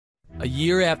A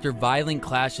year after violent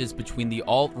clashes between the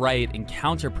alt-right and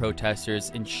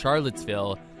counter-protesters in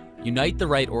Charlottesville, Unite the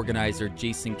Right organizer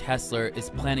Jason Kessler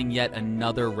is planning yet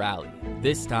another rally,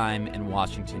 this time in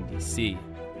Washington, D.C.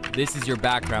 This is your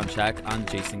background check on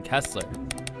Jason Kessler.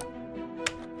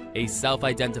 A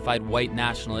self-identified white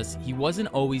nationalist, he wasn't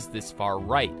always this far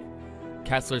right.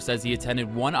 Kessler says he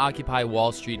attended one Occupy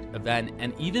Wall Street event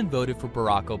and even voted for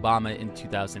Barack Obama in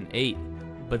 2008.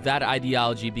 But that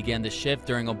ideology began to shift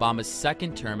during Obama's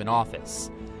second term in office.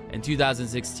 In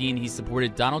 2016, he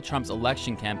supported Donald Trump's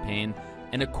election campaign,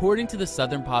 and according to the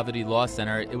Southern Poverty Law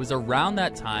Center, it was around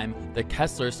that time that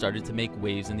Kessler started to make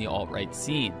waves in the alt-right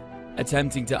scene,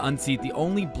 attempting to unseat the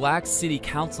only black city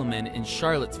councilman in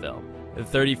Charlottesville. The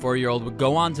 34-year-old would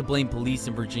go on to blame police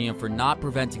in Virginia for not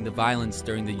preventing the violence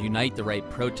during the Unite the Right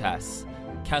protests.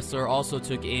 Kessler also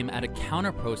took aim at a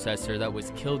counter-protester that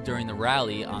was killed during the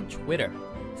rally on Twitter,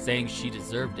 saying she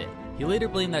deserved it. He later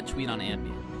blamed that tweet on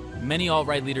Ambien. Many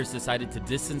alt-right leaders decided to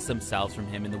distance themselves from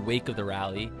him in the wake of the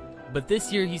rally, but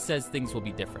this year he says things will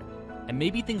be different. And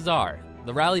maybe things are.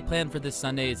 The rally planned for this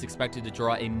Sunday is expected to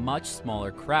draw a much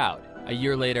smaller crowd. A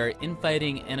year later,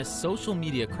 infighting and a social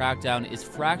media crackdown is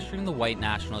fracturing the white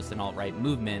nationalist and alt-right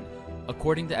movement,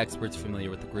 according to experts familiar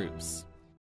with the groups.